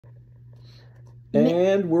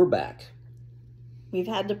And we're back. We've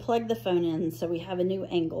had to plug the phone in, so we have a new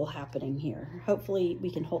angle happening here. Hopefully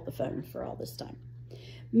we can hold the phone for all this time.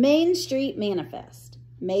 Main Street Manifest,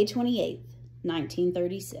 May 28th,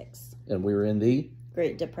 1936. And we were in the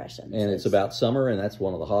Great Depression. And it's about summer, and that's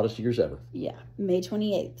one of the hottest years ever. Yeah, May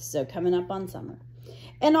 28th, so coming up on summer.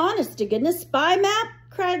 An honest-to-goodness spy map,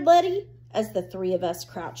 cried Letty, as the three of us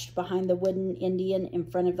crouched behind the wooden Indian in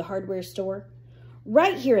front of the hardware store.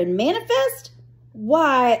 Right here in Manifest?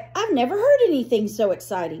 Why, I've never heard anything so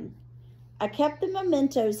exciting. I kept the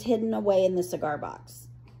mementos hidden away in the cigar box,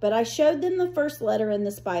 but I showed them the first letter in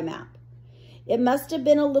the spy map. It must have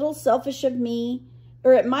been a little selfish of me,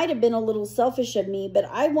 or it might have been a little selfish of me, but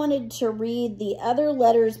I wanted to read the other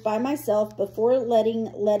letters by myself before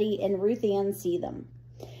letting Letty and Ruth Ann see them.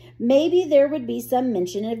 Maybe there would be some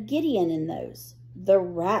mention of Gideon in those. The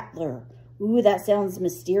Rattler. Ooh, that sounds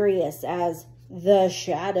mysterious as the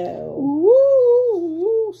Shadow.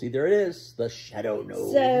 Ooh, see, there it is. The Shadow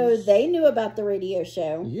knows. So they knew about the radio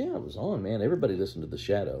show. Yeah, it was on, man. Everybody listened to the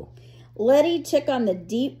Shadow. Letty took on the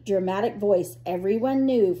deep, dramatic voice everyone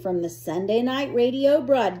knew from the Sunday night radio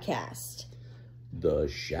broadcast. The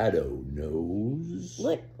Shadow knows.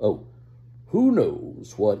 Look. Oh, who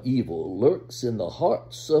knows what evil lurks in the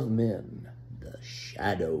hearts of men? The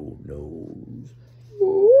Shadow knows.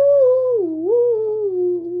 Ooh.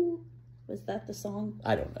 Was that the song?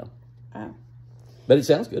 I don't know. Oh. But it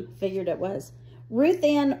sounds good. Figured it was. Ruth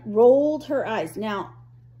Ann rolled her eyes. Now,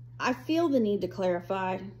 I feel the need to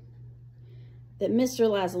clarify that Mr.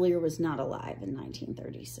 Lasalier was not alive in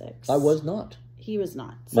 1936. I was not. He was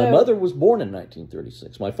not. My mother was born in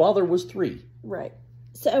 1936. My father was 3. Right.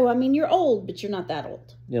 So, I mean, you're old, but you're not that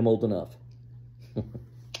old. Yeah, I'm old enough.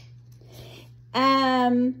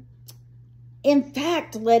 In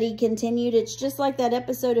fact, Letty continued, it's just like that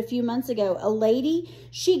episode a few months ago. A lady,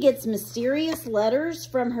 she gets mysterious letters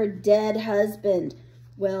from her dead husband.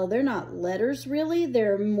 Well, they're not letters, really.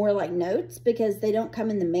 They're more like notes because they don't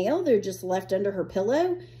come in the mail. They're just left under her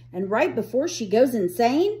pillow. And right before she goes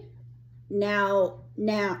insane, not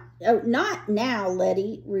now,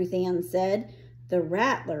 Letty, Ruth Ann said. The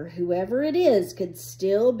Rattler, whoever it is, could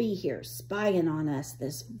still be here spying on us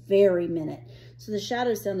this very minute. So the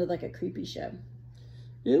Shadow sounded like a creepy show.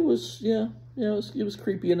 It was, yeah, it was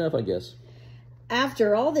creepy enough, I guess.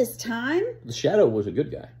 After all this time... The Shadow was a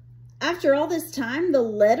good guy. After all this time, the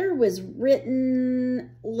letter was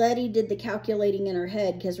written... Letty did the calculating in her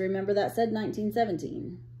head, because remember that said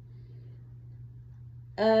 1917.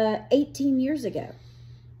 18 years ago.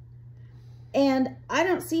 And I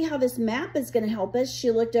don't see how this map is going to help us.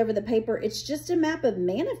 She looked over the paper. It's just a map of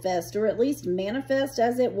Manifest, or at least Manifest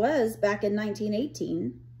as it was back in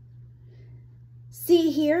 1918.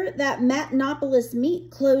 See here, that Matanopolis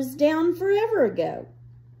meet closed down forever ago.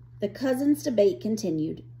 The cousins' debate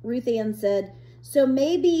continued. Ruth Ann said, so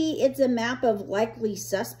maybe it's a map of likely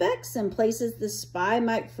suspects and places the spy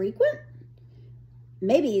might frequent?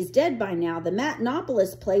 Maybe he's dead by now. The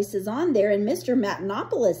Matanopolis place is on there and Mr.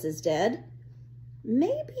 Matanopolis is dead.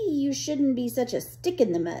 Maybe you shouldn't be such a stick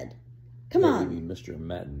in the mud. Come on. Maybe Mr.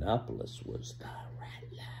 Matanopolis was the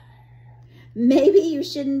Rattler. Maybe you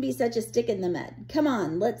shouldn't be such a stick in the mud. Come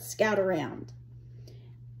on, let's scout around.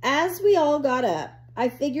 As we all got up, I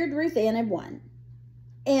figured Ruth Ann had won.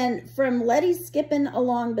 And from Letty skipping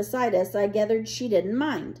along beside us, I gathered she didn't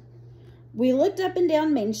mind. We looked up and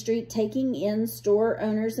down Main Street, taking in store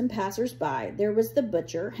owners and passers-by. There was the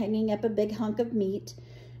butcher hanging up a big hunk of meat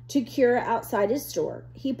to cure outside his store.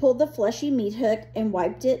 He pulled the fleshy meat hook and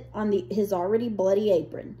wiped it on his already bloody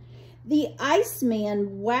apron. The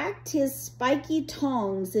Iceman whacked his spiky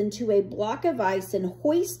tongs into a block of ice and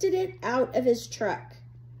hoisted it out of his truck.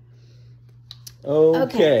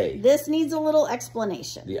 Okay. This needs a little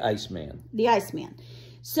explanation. The Iceman. The Iceman.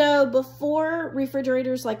 So before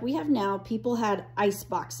refrigerators like we have now, people had ice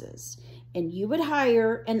boxes. And you would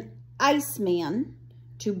hire an Iceman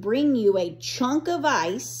to bring you a chunk of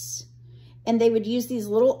ice. And they would use these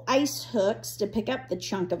little ice hooks to pick up the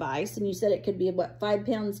chunk of ice. And you said it could be, what, 5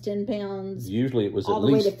 pounds, 10 pounds? Usually it was all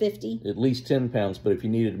the way to 50. At least 10 pounds, but if you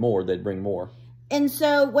needed more, they'd bring more. And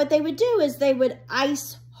so what they would do is they would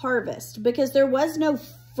ice harvest because there was no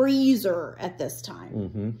freezer at this time.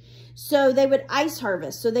 Mm-hmm. So they would ice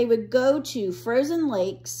harvest. So they would go to frozen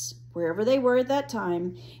lakes, wherever they were at that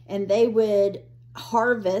time, and they would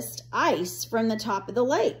harvest ice from the top of the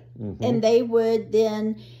lake. Mm-hmm. And they would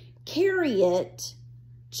then carry it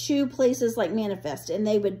to places like Manifest. And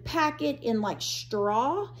they would pack it in like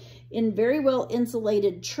straw in very well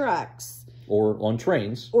insulated trucks. Or on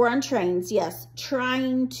trains. Or on trains, yes.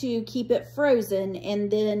 Trying to keep it frozen.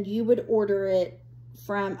 And then you would order it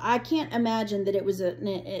from, I can't imagine that it was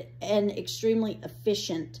an extremely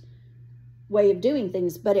efficient way of doing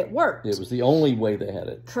things, but it worked. It was the only way they had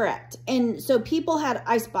it. Correct. And so people had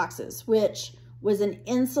ice boxes, which was an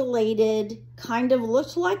insulated, kind of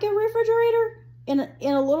looked like a refrigerator in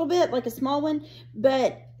a little bit, like a small one.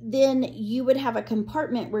 But then you would have a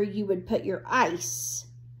compartment where you would put your ice,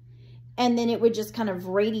 and then it would just kind of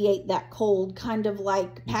radiate that cold, kind of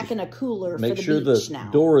like packing a cooler for the beach now. Make sure the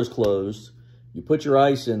door is closed. You put your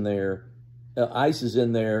ice in there. Ice is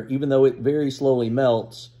in there, even though it very slowly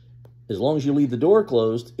melts. As long as you leave the door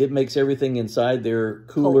closed, it makes everything inside there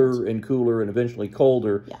cooler cold. And cooler and eventually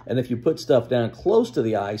colder. Yeah. And if you put stuff down close to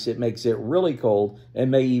the ice, it makes it really cold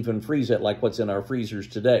and may even freeze it like what's in our freezers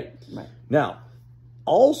today. Right. Now,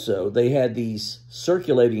 also, they had these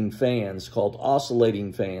circulating fans called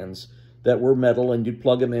oscillating fans that were metal, and you'd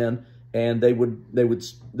plug them in, and they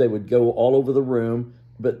would go all over the room,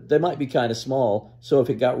 but they might be kind of small. So if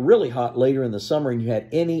it got really hot later in the summer and you had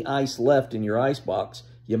any ice left in your ice box,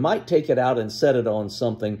 you might take it out and set it on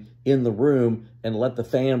something in the room and let the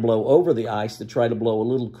fan blow over the ice to try to blow a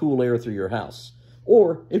little cool air through your house.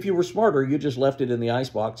 Or if you were smarter, you just left it in the ice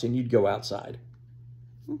box and you'd go outside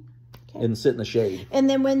and sit in the shade. And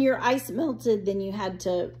then when your ice melted, then you had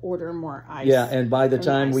to order more ice. Yeah, and by the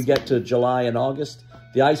time we get to July and August,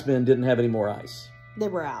 the ice men didn't have any more ice. They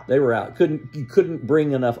were out. They were out. You couldn't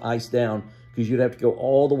bring enough ice down because you'd have to go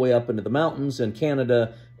all the way up into the mountains in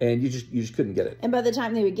Canada, and you just couldn't get it. And by the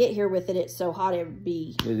time they would get here with it, it's so hot it would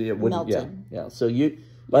be melted. Yeah. So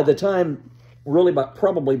by the time, really,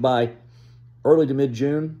 probably by early to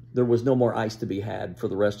mid-June, there was no more ice to be had for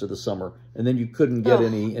the rest of the summer, and then you couldn't get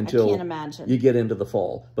any until you get into the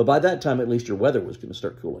fall. But by that time, at least your weather was going to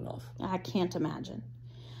start cooling off. I can't imagine.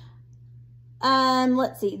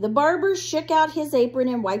 Let's see. The barber shook out his apron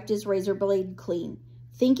and wiped his razor blade clean.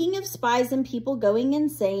 Thinking of spies and people going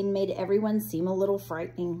insane made everyone seem a little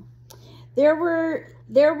frightening. They were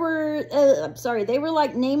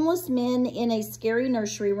like nameless men in a scary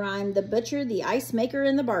nursery rhyme, the butcher, the ice maker,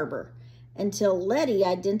 and the barber, until Letty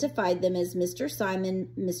identified them as Mr. Simon,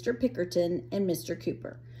 Mr. Pickerton, and Mr.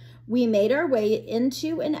 Cooper. We made our way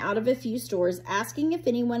into and out of a few stores, asking if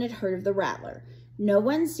anyone had heard of the Rattler. No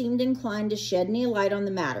one seemed inclined to shed any light on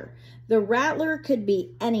the matter. The Rattler could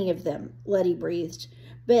be any of them, Letty breathed.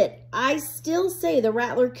 But I still say the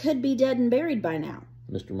Rattler could be dead and buried by now.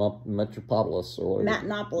 Mr. Metropoulos. Or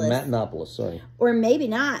Matenopoulos, sorry. Or maybe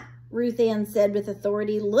not, Ruth Ann said with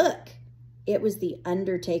authority. Look, it was the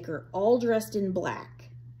Undertaker, all dressed in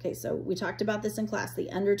black. Okay, so we talked about this in class.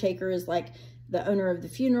 The Undertaker is like the owner of the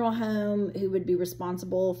funeral home who would be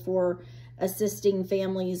responsible for assisting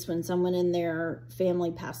families when someone in their family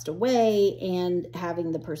passed away and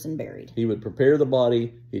having the person buried. He would prepare the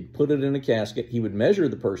body, he'd put it in a casket, he would measure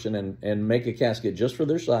the person and make a casket just for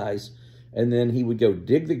their size, and then he would go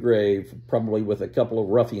dig the grave, probably with a couple of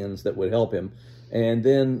ruffians that would help him, and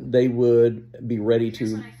then they would be ready to...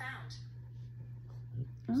 Here's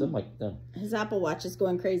what I found. His Apple Watch is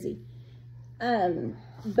going crazy.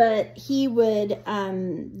 But he would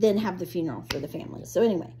then have the funeral for the family. So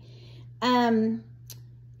anyway...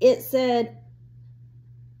 it said,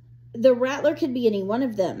 the Rattler could be any one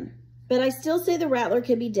of them, but I still say the Rattler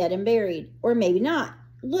could be dead and buried, or maybe not.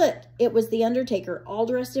 Look, it was the Undertaker, all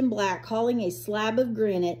dressed in black, hauling a slab of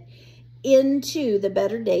granite into the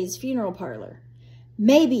Better Days funeral parlor.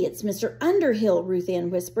 Maybe it's Mr. Underhill, Ruth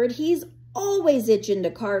Ann whispered. He's always itching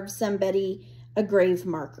to carve somebody a grave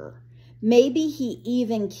marker. Maybe he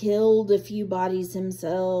even killed a few bodies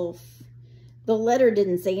himself. The letter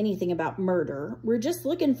didn't say anything about murder. We're just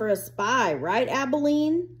looking for a spy, right,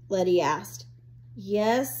 Abilene? Letty asked.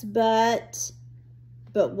 Yes, but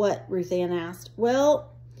what? Ruth Ann asked.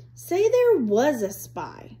 Well, say there was a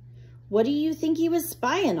spy. What do you think he was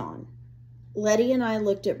spying on? Letty and I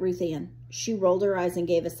looked at Ruth Ann. She rolled her eyes and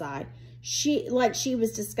gave a sigh. She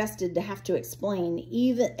was disgusted to have to explain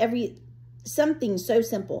something so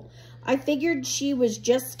simple. I figured she was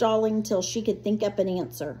just stalling till she could think up an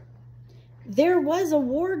answer. There was a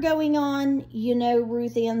war going on, you know,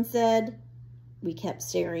 Ruth Ann said. We kept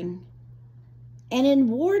staring. And in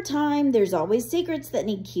wartime, there's always secrets that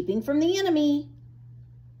need keeping from the enemy.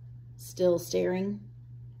 Still staring.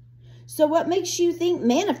 So what makes you think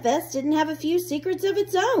Manifest didn't have a few secrets of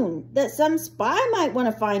its own that some spy might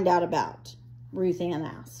want to find out about? Ruth Ann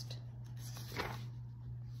asked.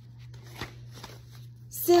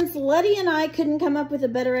 Since Letty and I couldn't come up with a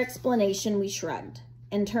better explanation, we shrugged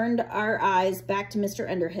and turned our eyes back to Mr.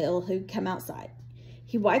 Underhill, who'd come outside.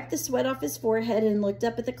 He wiped the sweat off his forehead and looked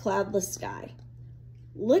up at the cloudless sky.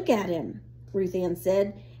 Look at him, Ruth Ann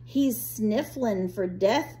said. He's sniffing for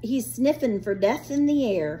death. He's sniffing for death in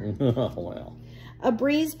the air. Well. A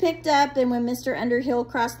breeze picked up, and when Mr. Underhill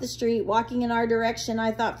crossed the street, walking in our direction,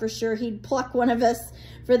 I thought for sure he'd pluck one of us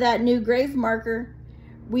for that new grave marker.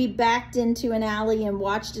 We backed into an alley and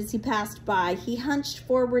watched as he passed by. He hunched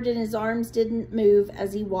forward and his arms didn't move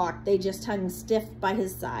as he walked. They just hung stiff by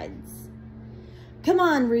his sides. "Come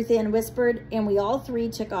on," Ruth Ann whispered, and we all three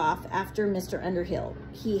took off after Mr. Underhill.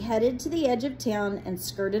 He headed to the edge of town and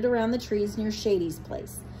skirted around the trees near Shady's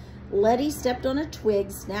place. Letty stepped on a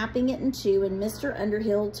twig, snapping it in two, and Mr.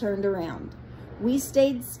 Underhill turned around. We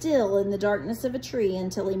stayed still in the darkness of a tree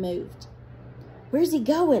until he moved. "Where's he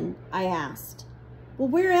going?" I asked. "Well,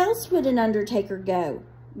 where else would an undertaker go?"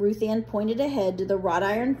 Ruth Ann pointed ahead to the wrought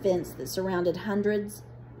iron fence that surrounded hundreds,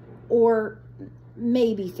 or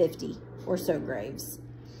maybe 50 or so graves.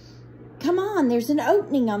 "Come on, there's an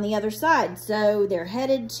opening on the other side." So they're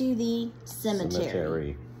headed to the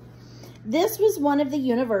cemetery. This was one of the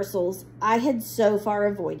universals I had so far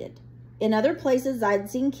avoided. In other places,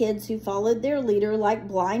 I'd seen kids who followed their leader like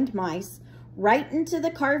blind mice right into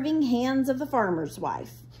the carving hands of the farmer's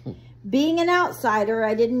wife. Being an outsider,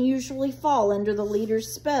 I didn't usually fall under the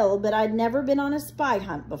leader's spell, but I'd never been on a spy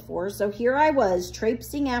hunt before, so here I was,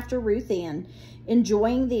 traipsing after Ruth Ann,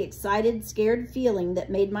 enjoying the excited, scared feeling that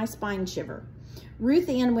made my spine shiver. Ruth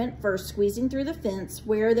Ann went first, squeezing through the fence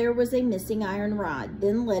where there was a missing iron rod,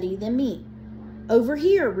 then Letty, then me. "Over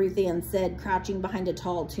here," Ruth Ann said, crouching behind a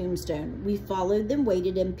tall tombstone. We followed, then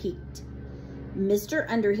waited and peeked. Mr.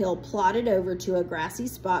 Underhill plodded over to a grassy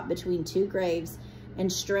spot between two graves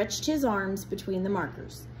and stretched his arms between the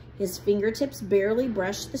markers. His fingertips barely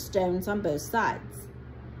brushed the stones on both sides.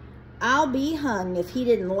 I'll be hung if he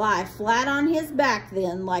didn't lie flat on his back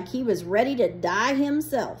then, like he was ready to die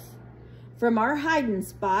himself. From our hiding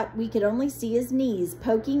spot, we could only see his knees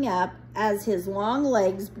poking up as his long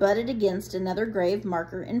legs butted against another grave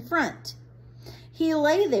marker in front. He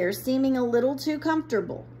lay there seeming a little too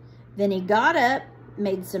comfortable. Then he got up,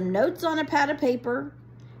 made some notes on a pad of paper,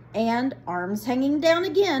 and, arms hanging down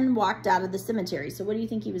again, walked out of the cemetery. So what do you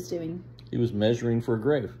think he was doing? He was measuring for a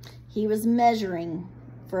grave. He was measuring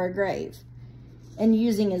for a grave and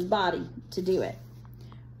using his body to do it.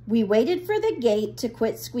 We waited for the gate to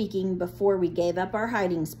quit squeaking before we gave up our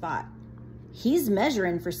hiding spot. "He's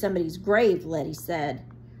measuring for somebody's grave," Letty said.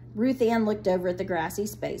 Ruth Ann looked over at the grassy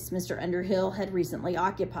space Mr. Underhill had recently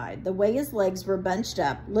occupied. The way his legs were bunched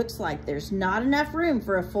up, looks like there's not enough room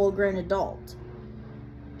for a full-grown adult.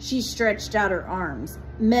 She stretched out her arms,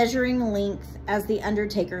 measuring length as the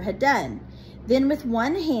undertaker had done. Then with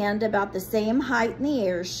one hand about the same height in the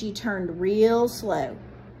air, she turned real slow.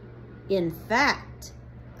 "In fact,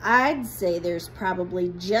 I'd say there's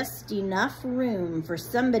probably just enough room for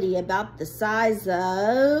somebody about the size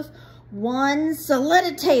of one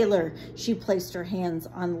Soletta Taylor." She placed her hands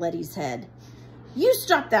on Letty's head. "You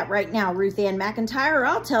stop that right now, Ruth Ann McIntyre, or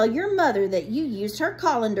I'll tell your mother that you used her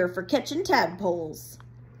colander for catching tadpoles."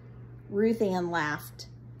 Ruth Ann laughed.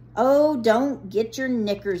 "Oh, don't get your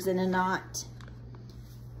knickers in a knot."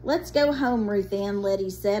 "Let's go home, Ruth Ann," Letty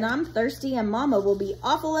said. "I'm thirsty and Mama will be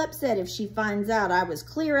awful upset if she finds out I was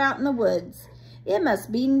clear out in the woods. It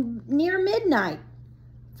must be near midnight."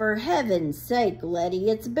 "For heaven's sake, Letty,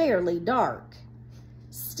 it's barely dark."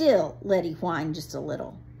 "Still," Letty whined just a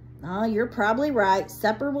little. "Oh, you're probably right.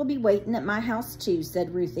 Supper will be waiting at my house too,"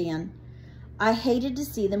 said Ruth Ann. I hated to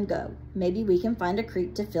see them go. "Maybe we can find a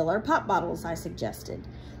creek to fill our pop bottles," I suggested.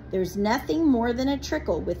 "There's nothing more than a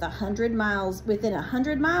trickle within 100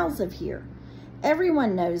 miles of here."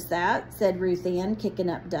 "Everyone knows that," said Ruth Ann, kicking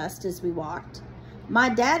up dust as we walked. "My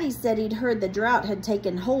daddy said he'd heard the drought hadn't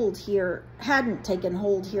taken hold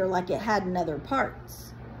here like it had in other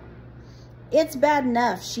parts." "It's bad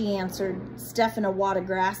enough," she answered, stuffing a wad of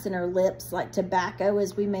grass in her lips like tobacco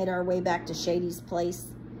as we made our way back to Shady's place.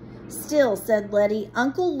 "Still," said Letty,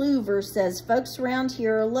 "Uncle Louver says folks around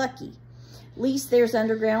here are lucky. Least there's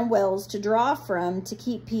underground wells to draw from to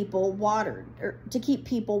keep people watered.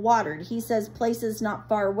 He says places not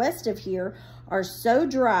far west of here are so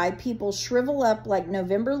dry people shrivel up like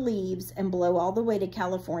November leaves and blow all the way to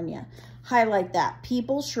California." Highlight that.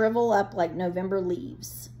 People shrivel up like November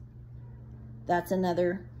leaves. That's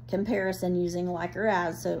another comparison using like or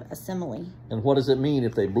as, so a simile. And what does it mean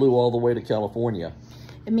if they blew all the way to California?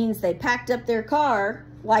 It means they packed up their car,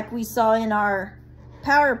 like we saw in our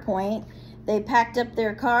PowerPoint. They packed up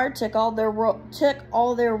their car, took all their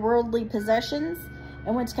worldly possessions,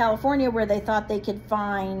 and went to California where they thought they could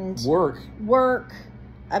find work,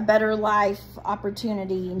 a better life,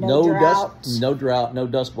 opportunity, no drought. No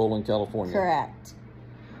dust bowl in California. Correct.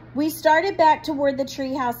 We started back toward the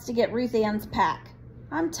treehouse to get Ruth Ann's pack.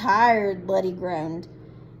 I'm tired, Letty groaned.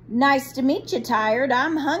 Nice to meet you, Tired.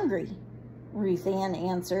 I'm hungry, Ruth Ann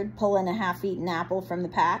answered, pulling a half-eaten apple from the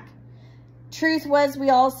pack. Truth was, we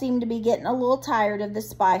all seemed to be getting a little tired of the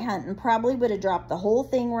spy hunt and probably would have dropped the whole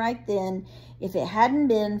thing right then if it hadn't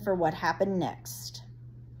been for what happened next.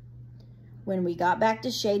 When we got back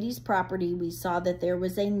to Shady's property, we saw that there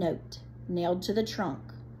was a note nailed to the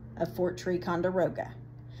trunk of Fort Ticonderoga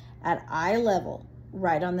at eye level,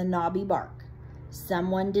 right on the knobby bark.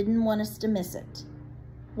 Someone didn't want us to miss it.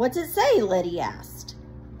 What's it say? Letty asked.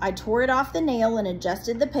 I tore it off the nail and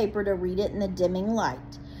adjusted the paper to read it in the dimming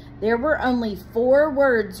light. There were only 4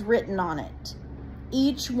 words written on it,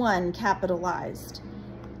 each one capitalized.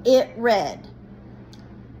 It read,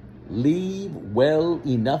 "Leave well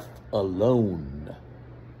enough alone."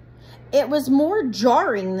 It was more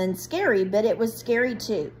jarring than scary, but it was scary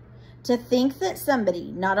too. To think that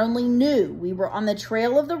somebody not only knew we were on the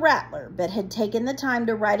trail of the Rattler, but had taken the time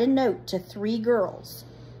to write a note to 3 girls.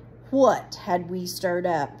 What had we stirred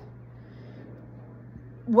up?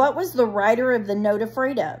 What was the writer of the note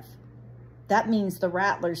afraid of? That means the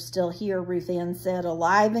Rattler's still here, Ruth Ann said,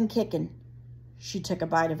 alive and kicking. She took a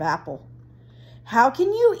bite of apple. How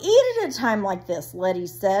can you eat at a time like this? Letty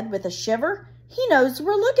said with a shiver. He knows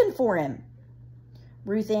we're looking for him.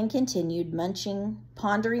 Ruth Ann continued, munching,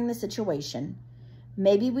 pondering the situation.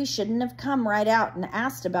 Maybe we shouldn't have come right out and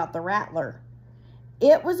asked about the Rattler.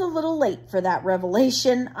 It was a little late for that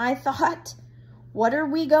revelation, I thought. What are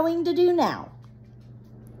we going to do now?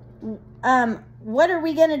 What are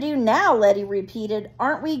we going to do now? Letty repeated.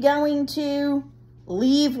 Aren't we going to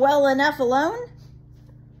leave well enough alone?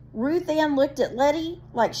 Ruth Ann looked at Letty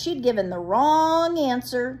like she'd given the wrong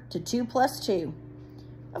answer to 2 + 2.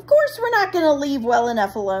 Of course we're not going to leave well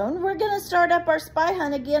enough alone. We're going to start up our spy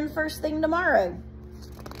hunt again first thing tomorrow.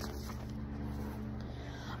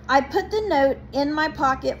 I put the note in my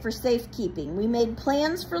pocket for safekeeping. We made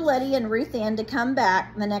plans for Letty and Ruth Ann to come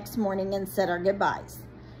back the next morning and said our goodbyes.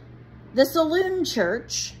 The saloon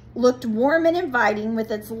church looked warm and inviting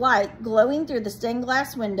with its light glowing through the stained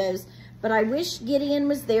glass windows, but I wished Gideon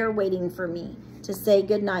was there waiting for me to say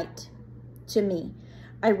goodnight to me.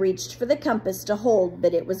 I reached for the compass to hold,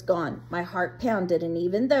 but it was gone. My heart pounded, and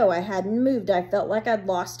even though I hadn't moved, I felt like I'd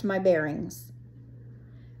lost my bearings.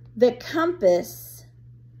 The compass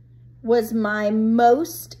was my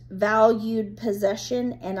most valued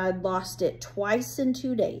possession, and I'd lost it twice in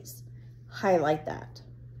 2 days. Highlight that.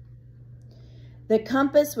 The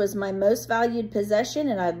compass was my most valued possession,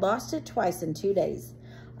 and I'd lost it twice in 2 days.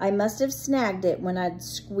 I must have snagged it when I'd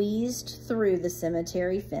squeezed through the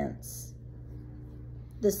cemetery fence.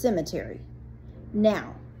 The cemetery.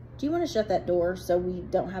 Now, do you want to shut that door so we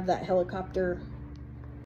don't have that helicopter